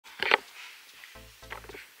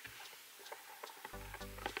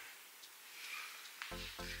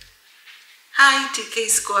Hi TK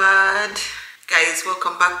Squad, guys,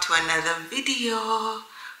 welcome back to another video.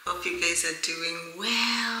 Hope you guys are doing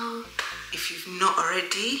well. If you've not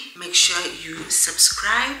already, make sure you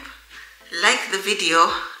subscribe, like the video,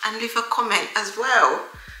 and leave a comment as well.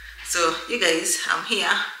 So you guys, I'm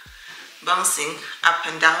here bouncing up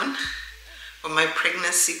and down on my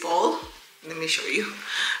pregnancy ball. Let me show you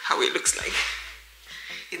how it looks like.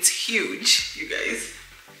 It's huge, you guys,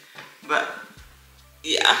 but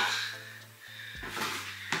yeah,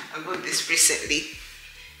 I got this recently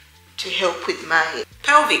to help with my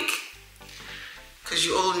pelvic, because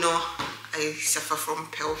you all know I suffer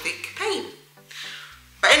from pelvic pain.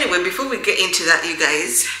 But anyway, before we get into that, you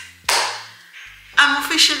guys, I'm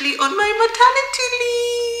officially on my maternity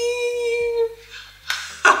leave.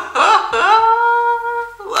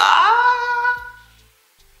 Wow.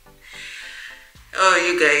 Oh,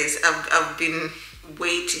 you guys, I've been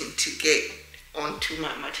waiting to get onto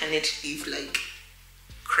my maternity leave like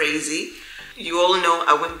crazy. You all know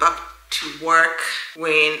I went back to work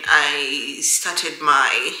when I started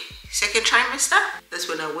my second trimester. That's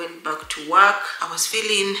when I went back to work. I was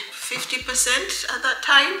feeling 50% at that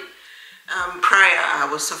time. Prior, I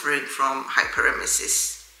was suffering from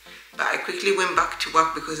hyperemesis, but I quickly went back to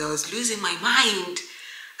work because I was losing my mind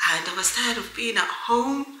and I was tired of being at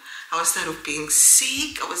home. I was tired of being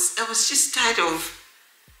sick. I was just tired of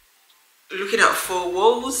looking at four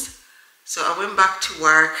walls. So I went back to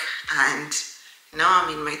work and now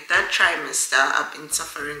I'm in my third trimester. I've been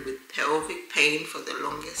suffering with pelvic pain for the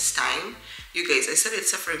longest time. You guys, I started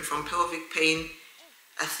suffering from pelvic pain,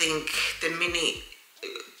 I think the minute,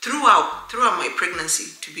 throughout my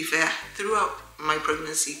pregnancy, to be fair, throughout my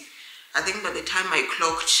pregnancy. I think by the time I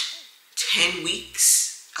clocked 10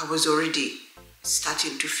 weeks, I was already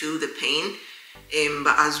starting to feel the pain.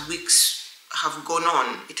 But as weeks have gone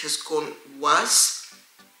on, it has gone worse.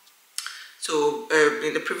 So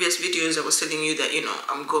in the previous videos, I was telling you that, you know,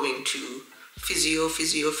 I'm going to physio.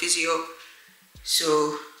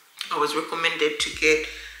 So I was recommended to get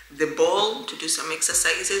the ball, to do some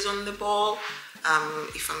exercises on the ball.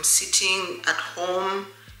 If I'm sitting at home,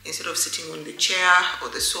 instead of sitting on the chair or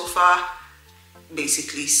the sofa,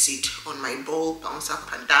 basically sit on my ball, bounce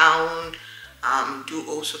up and down, do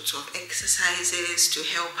all sorts of exercises to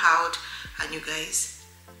help out. And you guys,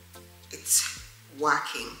 it's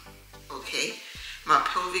working. Okay, my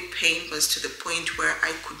pelvic pain was to the point where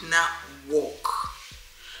I could not walk.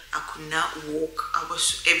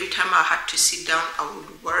 Every time I had to sit down, I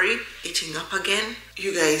would worry getting up again.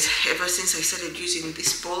 You guys, ever since I started using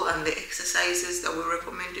this ball and the exercises that were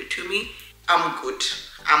recommended to me, I'm good.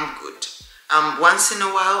 Once in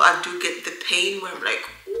a while, I do get the pain where I'm like,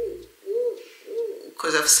 ooh,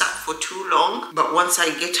 because I've sat for too long. But once I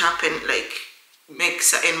get up and like make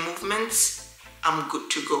certain movements, I'm good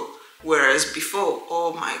to go. Whereas before,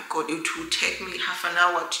 oh my God, it would take me half an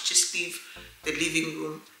hour to just leave the living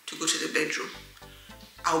room to go to the bedroom.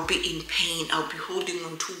 I'll be in pain. I'll be holding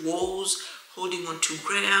on to walls, holding on to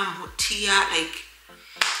Graham or Tia. Like,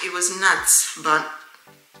 it was nuts. But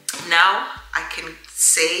now I can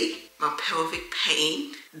say my pelvic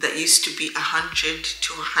pain that used to be 100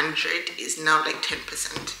 to 100 is now like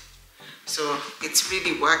 10%. So it's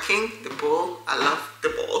really working. The ball, I love the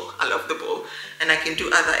ball. And I can do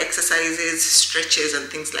other exercises, stretches and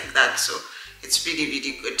things like that. So it's really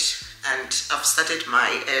good. And I've started my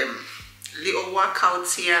little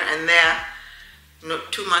workouts here and there.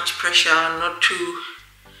 Not too much pressure, I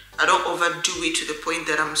don't overdo it to the point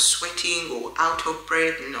that I'm sweating or out of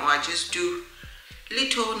breath. You know, I just do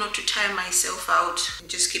little, not to tire myself out,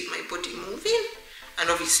 just keep my body moving. And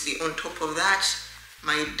obviously on top of that,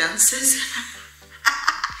 my dances.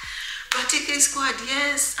 But TK Squad,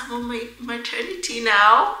 yes, I'm on my maternity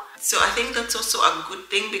now. So I think that's also a good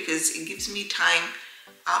thing because it gives me time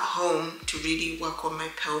at home to really work on my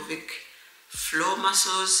pelvic floor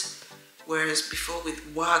muscles. Whereas before with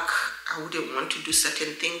work, I wouldn't want to do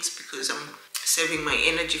certain things because I'm saving my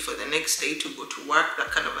energy for the next day to go to work,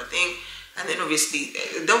 that kind of a thing. And then obviously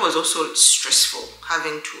that was also stressful,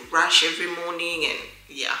 having to rush every morning, and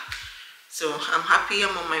yeah. So I'm happy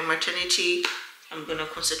I'm on my maternity. I'm gonna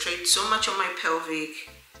concentrate so much on my pelvic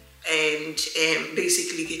and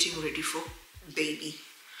basically getting ready for baby.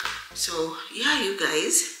 So yeah, you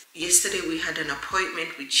guys, yesterday we had an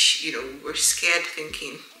appointment, which, you know, we were scared,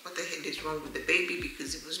 thinking what the hell is wrong with the baby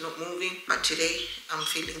because it was not moving. But today I'm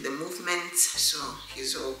feeling the movements, so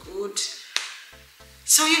he's all good.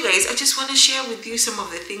 So you guys, I just want to share with you some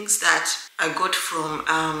of the things that I got from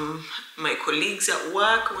my colleagues at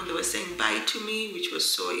work when they were saying bye to me, which was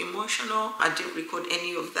so emotional. I didn't record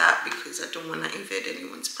any of that because I don't want to invade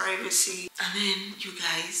anyone's privacy. And then you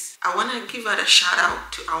guys, I want to give out a shout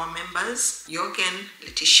out to our members, Jorgen,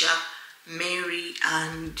 Letitia, Mary,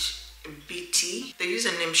 and BT. The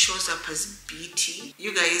username shows up as BT.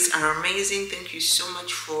 You guys are amazing. Thank you so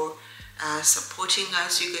much for supporting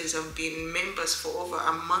us. You guys have been members for over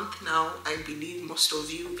a month now, I believe, most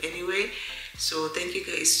of you anyway. So thank you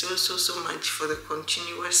guys so much for the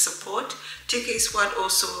continuous support. TK Squad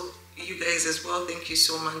also, you guys as well, thank you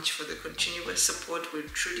so much for the continuous support. We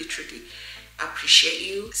truly appreciate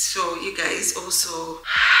you. So you guys also,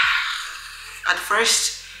 at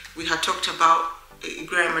first we had talked about,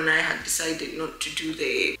 Graham and I had decided not to do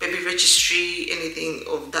the baby registry, anything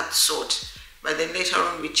of that sort. But then later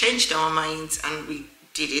on we changed our minds and we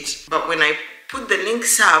did it. But when I put the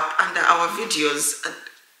links up under our videos,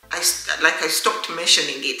 I stopped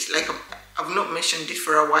mentioning it. Like I've not mentioned it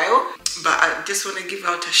for a while. But I just want to give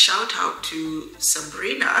out a shout out to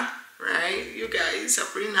Sabrina, right? You guys,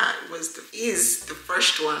 Sabrina is the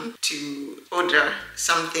first one to order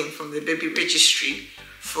something from the baby registry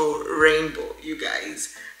for Rainbow, you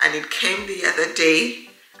guys. And it came the other day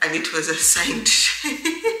and it was assigned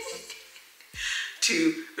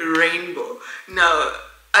to Rainbow. Now,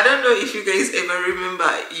 I don't know if you guys ever remember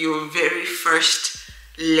your very first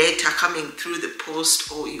letter coming through the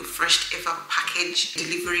post, or your first ever package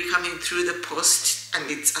delivery coming through the post,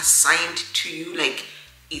 and it's assigned to you, like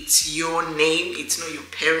it's your name, it's not your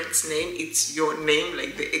parents' name, it's your name,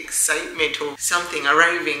 like the excitement of something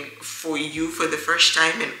arriving for you for the first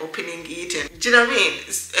time and opening it. And do you know what I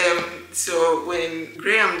mean? So when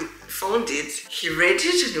Graham found it, he read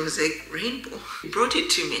it and he was like, Rainbow. He brought it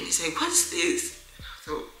to me and he's like, what's this? I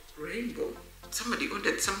thought, Rainbow? Somebody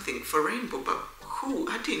ordered something for Rainbow, but who?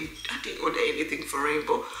 I didn't order anything for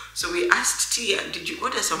Rainbow. So we asked Tia, did you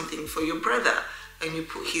order something for your brother? And you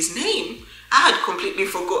put his name. I had completely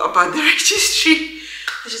forgot about the registry.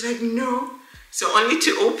 I was just like, no. So only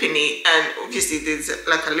to open it, and obviously there's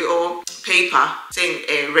like a little paper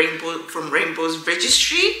saying Rainbow, from Rainbow's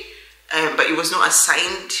registry, but it was not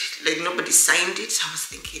assigned, like nobody signed it. So I was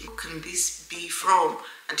thinking, who can this be from?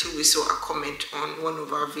 Until we saw a comment on one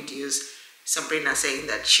of our videos, Sabrina saying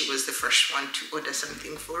that she was the first one to order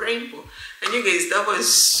something for Rainbow. And you guys, that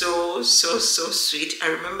was so sweet. I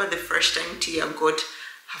remember the first time Tia got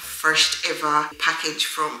her first ever package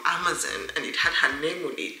from Amazon and it had her name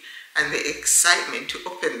on it, and the excitement to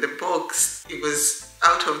open the box, it was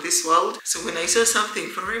out of this world. So when I saw something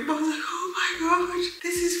from Rainbow, I was like, oh my god,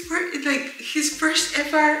 this is like his first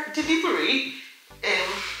ever delivery.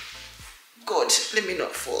 God, let me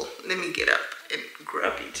not fall. Let me get up and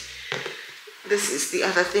grab it. This is the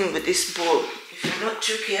other thing with this bowl. If you're not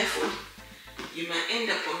too careful, you might end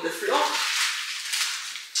up on the floor.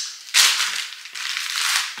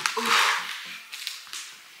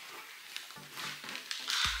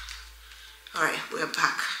 Alright, we're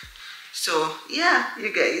back. So yeah,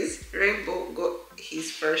 you guys, Rainbow got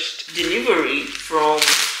his first delivery from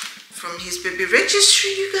his baby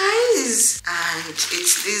registry, you guys. And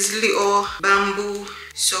it's these little bamboo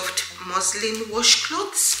soft muslin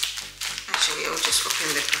washcloths. Actually, I'll just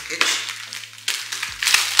open the package.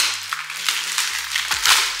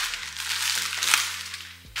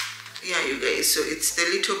 Yeah, you guys, so it's the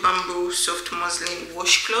little bamboo soft muslin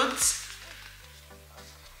washcloths.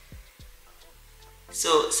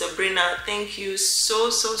 So Sabrina, thank you so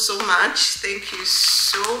much. Thank you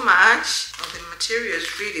so much. Oh, the material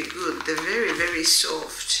is really good. They're very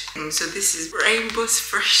soft. And so this is Rainbow's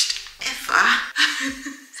first ever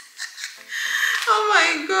oh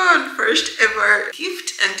my god, first ever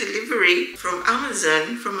gift and delivery from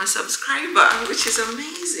Amazon from a subscriber, which is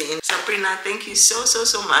amazing. Sabrina, thank you so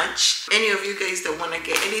much. Any of you guys that want to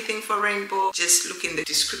get anything for Rainbow, just look in the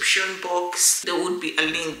description box. There would be a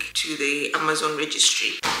link to the Amazon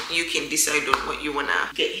registry. You can decide on what you want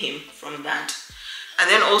to get him from that. And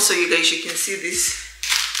then also, you guys, you can see this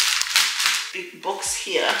big box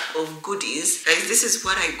here of goodies. Guys, this is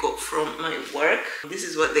what I got from my work. This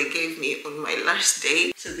is what they gave me on my last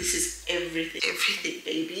day. So this is everything,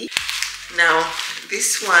 baby. Now,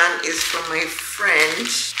 this one is from my friend,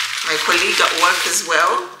 my colleague at work as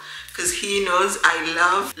well, because he knows I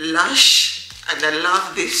love Lush and I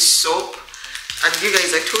love this soap. And you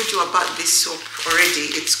guys, I told you about this soap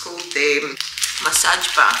already. It's called the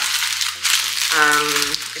Massage Bar.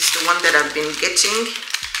 It's the one that I've been getting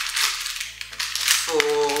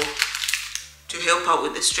to help out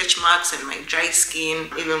with the stretch marks and my dry skin.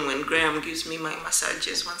 Even when Graham gives me my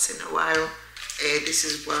massages once in a while, this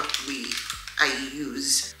is what I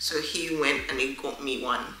use. So he went and he got me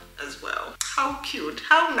one as well. How cute,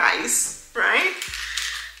 how nice, right?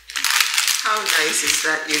 How nice is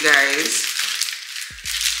that, you guys?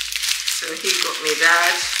 So he got me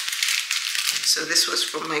that. So this was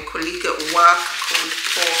from my colleague at work called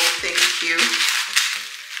Paul. Thank you.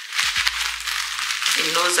 He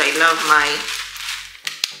knows I love my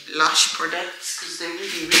Lush products because they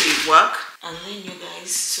really, really work. And then you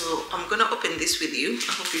guys, so I'm gonna open this with you.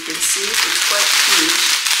 I hope you can see it. It's quite huge.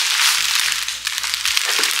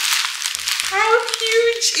 How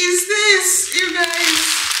huge is this, you guys?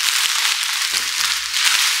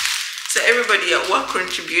 So everybody at work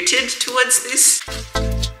contributed towards this.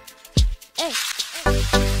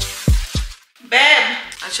 Babe!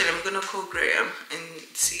 Actually, I'm gonna call Graham and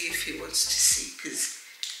see if he wants to see, because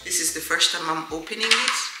this is the first time I'm opening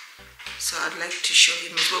it. So I'd like to show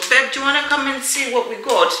him as well. Babe, do you wanna come and see what we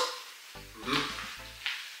got?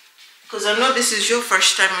 Because I know this is your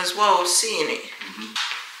first time as well seeing it.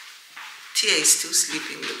 Tia is still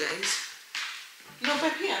sleeping, you guys. No,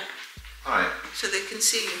 babe, here. Alright. So they can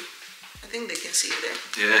see you. I think they can see you there.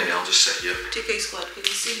 Yeah, I'll just sit here. TK Squad, can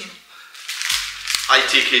you see him? Hi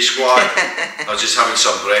TK Squad. I was just having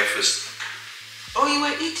some breakfast. Oh, you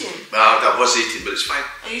were eating? I was eating, but it's fine.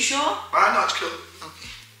 Are you sure? No, it's cool. Okay.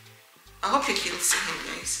 I hope you can see him,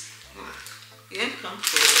 guys. Yeah, come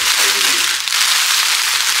forward.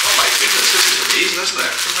 Oh my goodness, this is amazing, isn't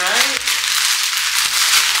it? Right?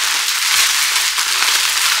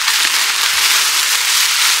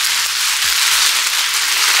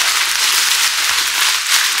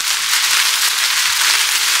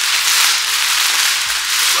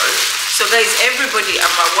 So guys, everybody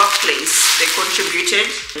at my workplace, they contributed.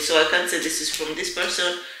 So I can't say this is from this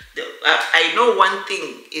person. I know one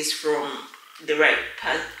thing is from the right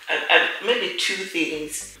path. Maybe two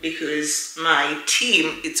things, because my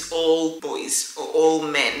team, it's all boys or all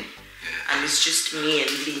men. And it's just me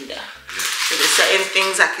and Linda. So there's certain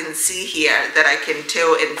things I can see here that I can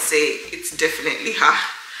tell and say it's definitely her,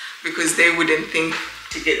 because they wouldn't think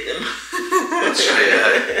to get them. That's right,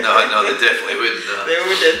 yeah. No, they definitely wouldn't. No. They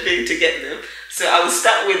wouldn't think to get them. So I will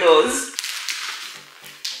start with those.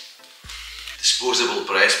 Disposable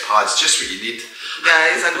breast pads, just what you need.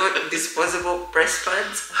 Guys, I got disposable breast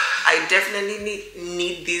pads. I definitely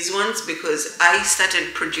need these ones because I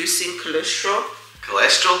started producing cholesterol.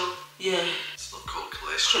 Cholesterol? Yeah. It's not called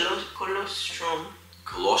cholesterol. Colostrum.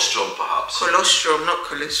 Colostrum, perhaps. Colostrum, not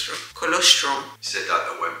cholesterol. Colostrum. You said that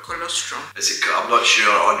in a whim. Colostrum. Is it? I'm not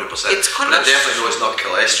sure 100%. It's but I definitely know it's not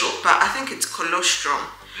cholesterol. But I think it's colostrum.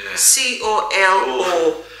 Yeah.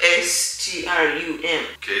 C-O-L-O-S-T-R-U-M.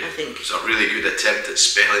 Okay. I think. It's a really good attempt at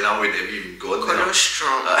spelling. I wouldn't have even gone there.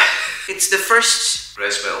 Colostrum. It's the first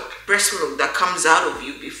breast milk that comes out of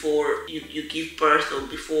you before you give birth or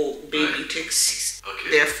before baby takes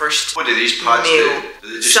their first What do these pads meal.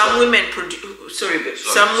 do? Some women produce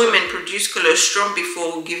women produce colostrum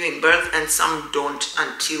before giving birth, and some don't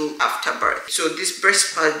until after birth. So these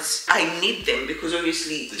breast pads, I need them because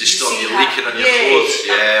obviously they just stop you leaking on your clothes.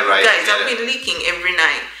 Yeah, right. Guys, I've been leaking every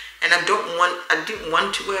night. And I didn't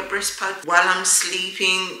want to wear breast pads while I'm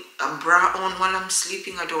sleeping, a bra on while I'm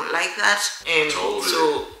sleeping. I don't like that. And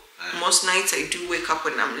so most nights I do wake up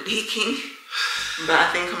when I'm leaking. But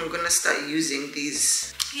I think I'm gonna start using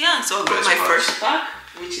these. Yeah, so I got my first pack,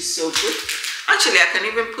 which is so good. Actually, I can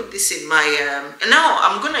even put this in my, now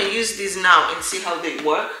I'm gonna use these now and see how they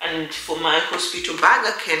work. And for my hospital bag,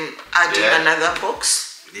 I can add in another box.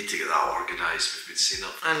 We need to get that organised. We've been seeing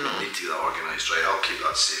it. I know. We need to get that organised. Right, I'll keep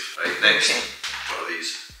that safe. Right, next. Okay. What are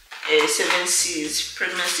these? 7C's,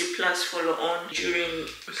 pregnancy plus follow on during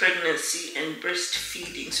pregnancy and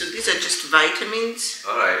breastfeeding. So these are just vitamins.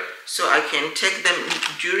 Alright. So I can take them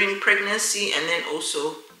during pregnancy and then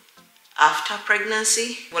also after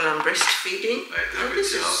pregnancy while I'm breastfeeding. Right,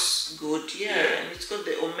 this is good, yeah. And it's got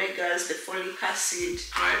the omegas, the folic acid.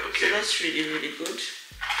 Right, okay. So that's really, really good.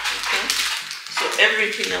 Okay. So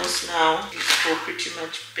everything else now is for pretty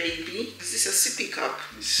much baby. Is this a sippy cup?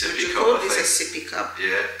 Sippy Would you cup, call I this think. a sippy cup?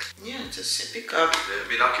 Yeah. Yeah, it's a sippy cup. Yeah, I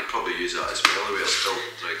mean, I could probably use that as well. We're still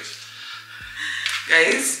drinks.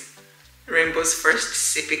 Guys, Rainbow's first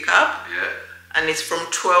sippy cup. Yeah. And it's from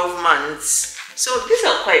 12 months. So these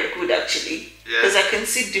are quite good actually. Yeah. Because I can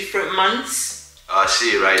see different months. I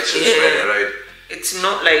see, right. So it's spread around. It's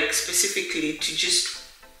not like specifically to just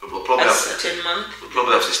We'll probably a certain month. We'll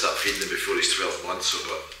probably have to start feeding him before he's 12 months. So,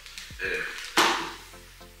 but,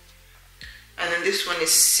 And then this one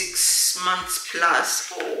is 6 months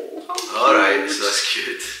plus. Oh, how cute. Alright, so that's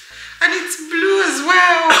cute. And it's blue as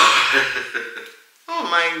well. Oh Oh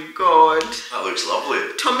my God. That looks lovely.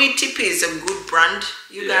 Tommy Tippy is a good brand,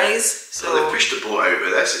 you guys. So they pushed the boat out with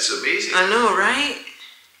this. It's amazing. I know, right?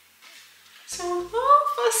 So,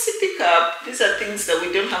 first pickup. These are things that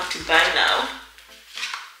we don't have to buy now.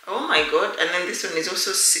 Oh my God. And then this one is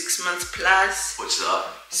also 6 months plus. What's that?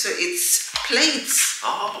 So it's plates.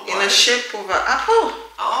 Oh, in a shape of an apple.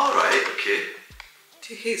 Oh, right, okay.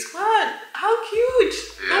 To his God, how cute.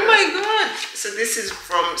 Yeah. Oh my God. So this is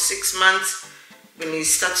from 6 months when he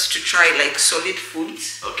starts to try like solid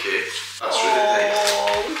foods. Okay, that's really nice.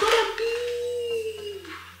 Oh, we got a beep.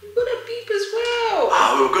 We got a beep as well.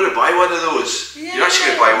 Ah, we were going to buy one of those. Yeah. You're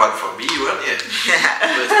actually going to buy one for me, weren't you?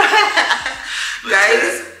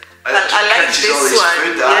 Guys, I like this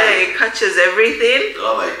one. Yeah, it catches everything.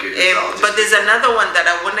 Oh my goodness. But there's another one that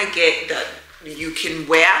I want to get that you can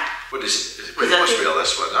wear. What is it? Well, you must wear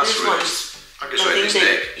this one. That's this what one's, I think it's around his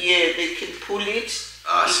neck. Yeah, they can pull it.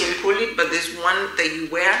 You can pull it, but there's one that you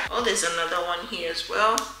wear. Oh, there's another one here as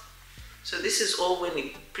well. So this is all when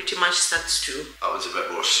it pretty much starts to That one's a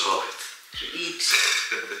bit more soft. to eat.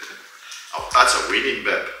 Oh, that's a weaning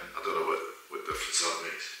bib. I don't know what difference that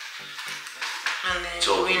makes. And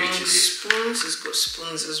then weaning spoons. It's got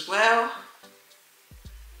spoons as well.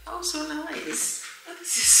 Oh, so nice. Oh,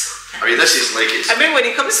 this is so nice. I mean, this is like it's. I mean, when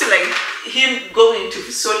it comes to like him going to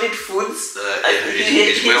solid foods,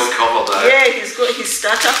 he's well covered. Yeah, he's got his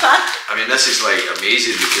starter pack. I mean, this is like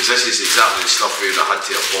amazing because this is exactly the stuff we would have had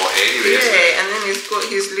to have bought anyway. Isn't it? And then he's got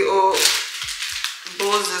his little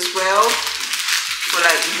bowls as well for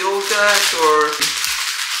like yogurt or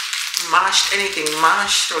anything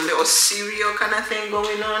mashed or little cereal kind of thing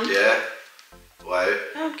going on. Yeah. Wow.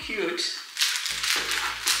 How cute.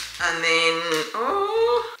 And then,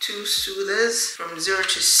 2 soothers from 0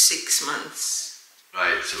 to 6 months.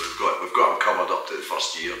 Right, so we've got them covered up to the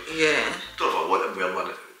first year. Yeah. Don't know if I want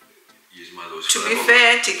them use one of those. To be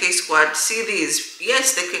fair, TK Squad, see these,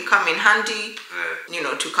 yes, they can come in handy, you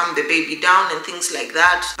know, to calm the baby down and things like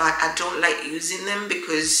that. But I don't like using them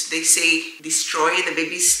because they say destroy the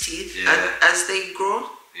baby's teeth as they grow.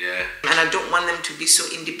 Yeah. And I don't want them to be so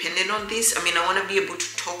independent on this. I mean, I want to be able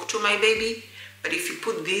to talk to my baby. But if you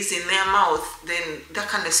put these in their mouth, then that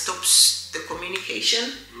kind of stops the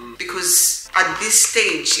communication. Because at this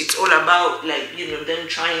stage, it's all about like, you know, them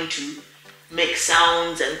trying to make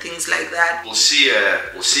sounds and things like that. We'll see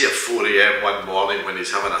at 4 AM one morning when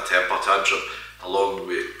he's having a temper tantrum, how long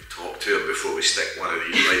we talk to him before we stick one of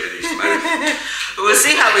these right in his mouth. We'll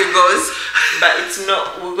see how it goes, but it's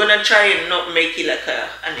not, we're gonna try and not make it like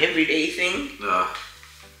an everyday thing. No.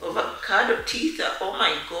 Avocado teeth, oh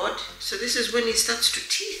my God. So this is when he starts to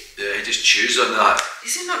teeth. Yeah, he just chews on that.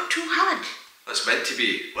 Is it not too hard? It's meant to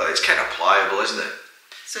be, well, it's kind of pliable, isn't it?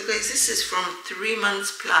 So guys, this is from 3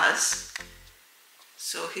 months plus.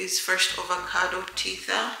 So his first avocado teeth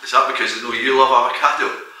are. Is that because you love avocado?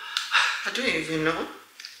 I don't even know.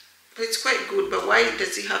 But it's quite good, but why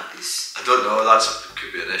does he have this? I don't know,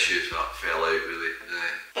 could be an issue if that fell out really. Yeah.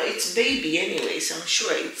 But it's baby anyway, so I'm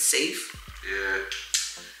sure it's safe. Yeah.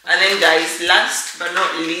 And then guys, last but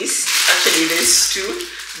not least, actually there's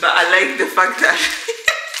 2, but I like the fact that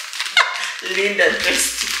Linda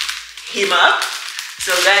dressed him up.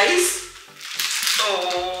 So guys,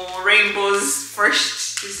 Rainbow's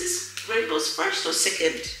first, is this Rainbow's first or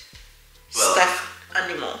second stuffed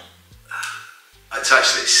animal? It's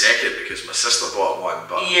actually second because my sister bought one,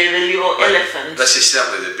 but yeah, the little elephant. This is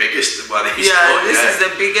certainly the biggest one he's got. Yeah, this is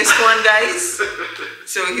the biggest one, guys.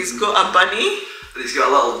 So he's got a bunny. And he's got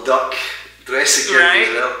a little duck dressing gown as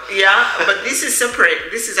well. Yeah, but this is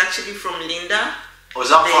separate. This is actually from Linda. Oh, is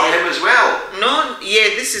that for him as well? No,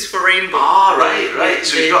 yeah, this is for Rainbow. Ah, right.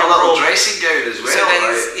 So he's got a little dressing gown as well, so guys,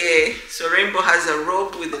 right? Yeah, so Rainbow has a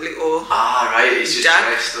robe with a little he's just duck.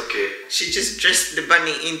 dressed, okay. She just dressed the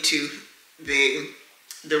bunny into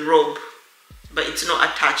the robe, but it's not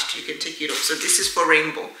attached, you can take it off. So this is for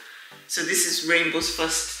Rainbow. So this is Rainbow's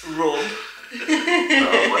first robe.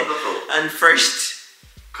 Oh, wonderful. And first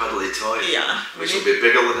cuddly toy. Yeah. Which will be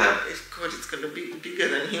bigger than him. God, it's going to be bigger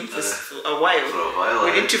than him for a while. For a while.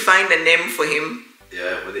 We need to find a name for him.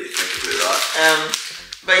 Yeah, we need to think about that.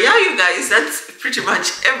 But yeah, you guys, that's pretty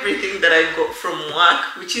much everything that I got from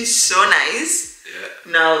work, which is so nice.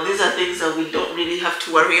 Yeah. Now, these are things that we don't really have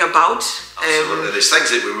to worry about. Absolutely. There's things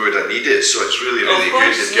that we would have needed, so it's really, really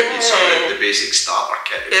good to give you some of the basic starter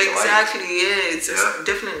kit. Exactly, it's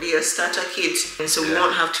definitely a starter kit. So we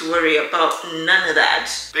won't have to worry about none of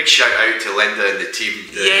that. Big shout out to Linda and the team.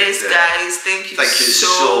 Yes, guys, thank you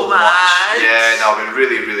so much. Yeah, no, we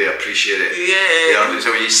really, really appreciate it. Yeah.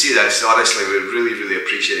 So when you see this, honestly, we really, really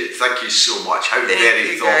appreciate it. Thank you so much. How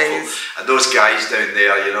very thoughtful. Guys. And those guys down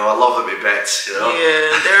there, I love them to bits. know.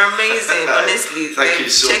 Yeah, they're amazing, honestly. Thank you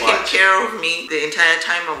so taken much. care of me the entire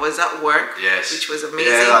time I was at work, Yes. which was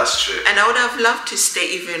amazing. Yeah, that's true. And I would have loved to stay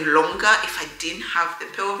even longer if I didn't have the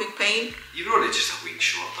pelvic pain. You were only just a week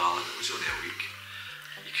short, darling. It was only a week.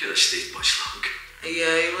 You could have stayed much longer.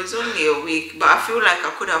 Yeah, it was only a week, but I feel like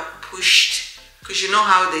I could have pushed, because you know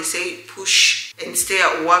how they say push and stay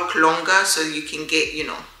at work longer so you can get, you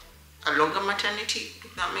know, a longer maternity,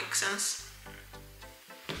 if that makes sense.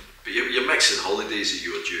 But you're mixing holidays that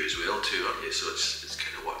you were due as well too, aren't you? So it's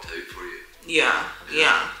kind of worked out for you.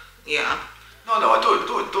 Yeah. No,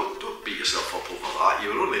 don't beat yourself up over that.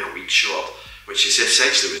 You were only a week short, which is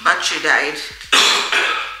essentially. Battery died.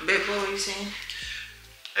 Babe, what were you saying?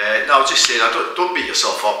 No, I was just saying, don't beat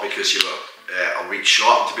yourself up because you were a week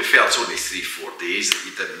short. And to be fair, it's only 3-4 days that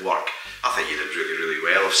you didn't work. I think you did really, really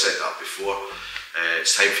well. I've said that before.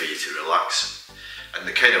 It's time for you to relax. And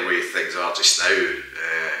the kind of way things are just now,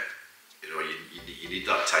 you know, you need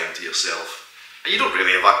that time to yourself. And you don't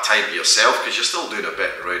really have that time to yourself because you're still doing a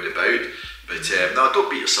bit roundabout. But no, don't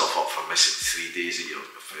beat yourself up for missing 3 days of your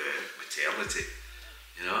maternity.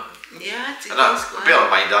 You know? Yeah, and bear in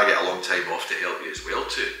mind, I get a long time off to help you as well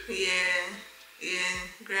too. Yeah.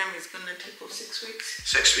 Graham is gonna take off 6 weeks.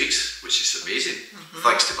 6 weeks, which is amazing.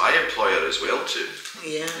 Thanks to my employer as well too.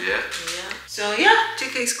 Yeah. So yeah,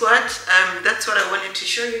 TK Squad. That's what I wanted to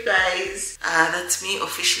show you guys. That's me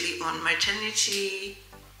officially on maternity.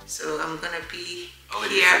 So I'm gonna be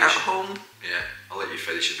here at home. Yeah, I'll let you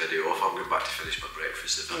finish the video off. I'm going back to finish my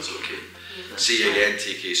breakfast if that's okay. See you again,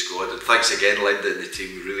 TK Squad, and thanks again, Linda and the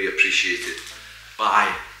team. We really appreciate it.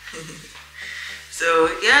 Bye. So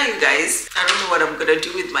yeah, you guys, I don't know what I'm gonna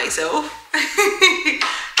do with myself. I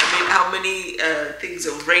mean, how many things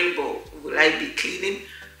of rainbow will I be cleaning?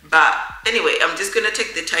 But anyway, I'm just gonna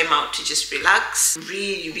take the time out to just relax,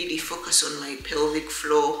 really focus on my pelvic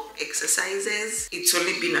floor exercises. It's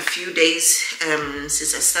only been a few days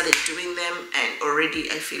since I started doing them, and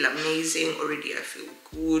already I feel amazing. Already I feel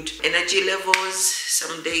good. Energy levels,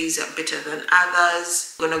 some days are better than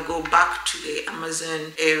others. I'm gonna go back to the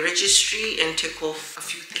Amazon registry and take off a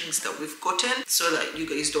few things that we've gotten so that you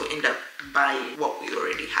guys don't end up buying what we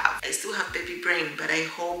already have. I still have baby brain, but I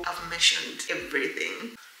hope I've mentioned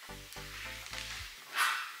everything.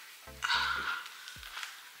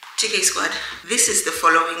 TK Squad, this is the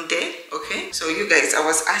following day, okay? So you guys, I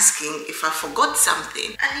was asking if I forgot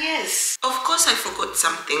something, and yes, of course I forgot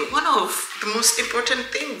something. One of the most important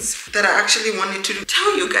things that I actually wanted to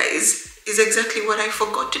tell you guys is exactly what I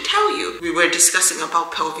forgot to tell you. We were discussing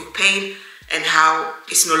about pelvic pain and how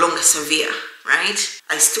it's no longer severe, right?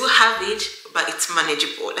 I still have it, but it's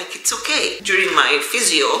manageable, like it's okay. During my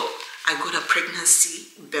physio, I got a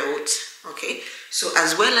pregnancy belt, okay? So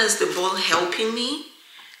as well as the ball helping me,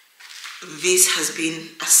 this has been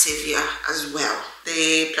a savior as well.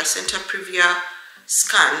 The placenta previa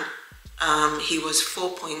scan, he was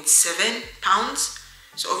 4.7 pounds.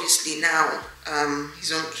 So obviously now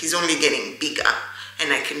he's only getting bigger,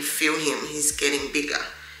 and I can feel him, he's getting bigger.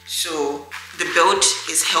 So the belt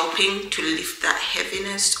is helping to lift that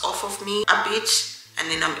heaviness off of me a bit,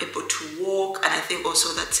 and then I'm able to walk, and I think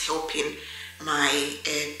also that's helping my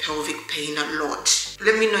pelvic pain a lot.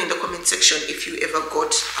 Let me know in the comment section if you ever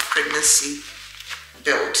got a pregnancy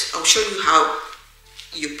belt. I'll show you how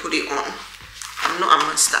you put it on. I'm not a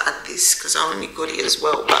master at this because I only got it as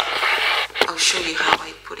well, but I'll show you how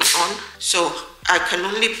I put it on. So I can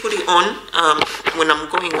only put it on when I'm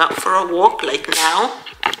going out for a walk, like now.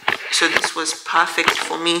 So this was perfect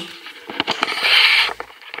for me.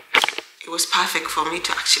 It was perfect for me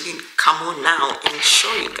to actually come on now and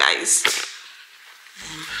show you guys. I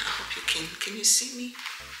hope you can you see me?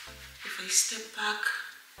 If I step back,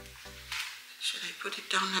 should I put it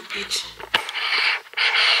down a bit?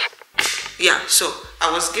 Yeah, so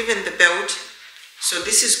I was given the belt. So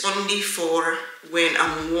this is only for when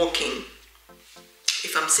I'm walking.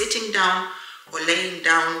 If I'm sitting down or laying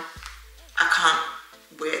down, I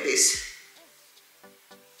can't wear this.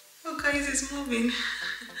 Oh guys, it's moving.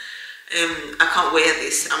 I can't wear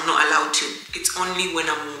this. I'm not allowed to. It's only when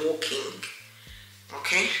I'm walking.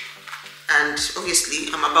 Okay, and obviously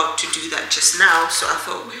I'm about to do that just now, so I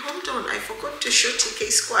thought, wait, hold on, I forgot to show TK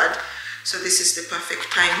Squad. So this is the perfect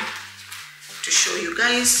time to show you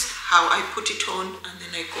guys how I put it on, and then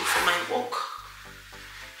I go for my walk.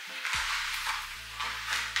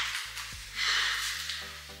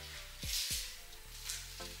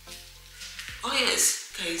 Oh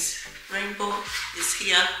yes, guys, Rainbow is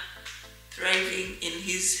here, thriving in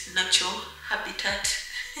his natural habitat.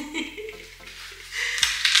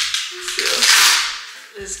 So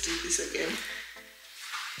let's do this again.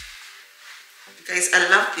 Guys, I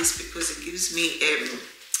love this because it gives me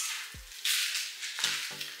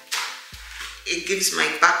it gives my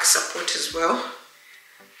back support as well.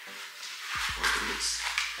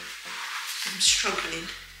 I'm struggling.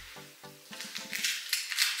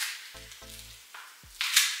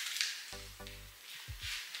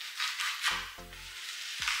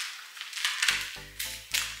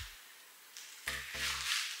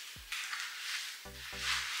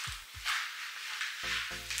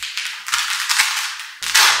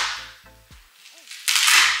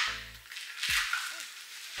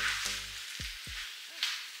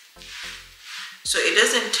 So it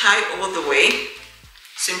doesn't tie all the way,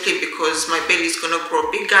 simply because my belly is going to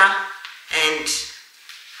grow bigger and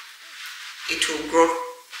it will grow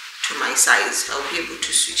to my size. I'll be able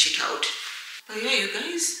to switch it out. But yeah, you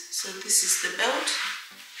guys, so this is the belt.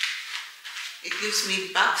 It gives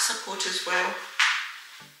me back support as well.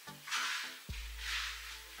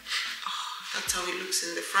 Oh, that's how it looks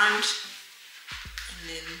in the front. And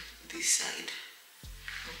then this side.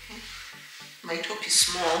 Okay. My top is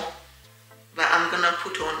small, but I'm gonna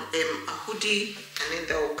put on a hoodie and then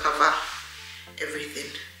that will cover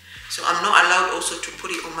everything. So I'm not allowed also to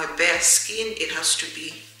put it on my bare skin. It has to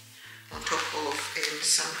be on top of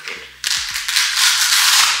something.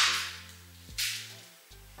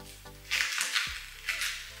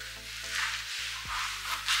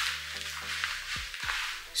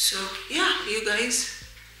 So yeah, you guys,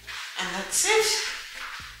 and that's it.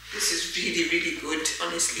 This is really, really good.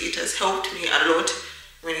 Honestly, it has helped me a lot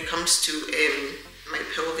when it comes to my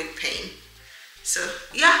pelvic pain. So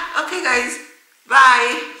yeah, okay guys,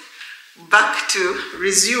 bye. Back to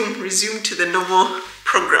resume to the normal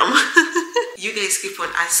program. You guys keep on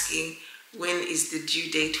asking, when is the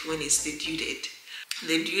due date? When is the due date?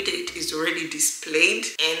 The due date is already displayed,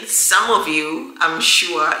 and some of you, I'm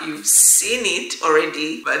sure you've seen it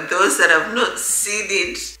already, but those that have not seen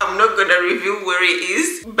it, I'm not gonna reveal where it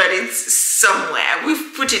is, but it's somewhere.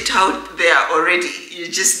 We've put it out there already. You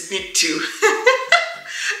just need to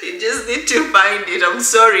you just need to find it. I'm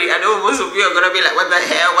sorry, I know most of you are gonna be like, what the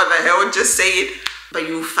hell, just say it, but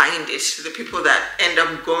you'll find it. The people that end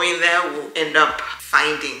up going there will end up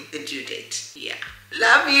finding the due date. Yeah,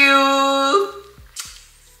 love you.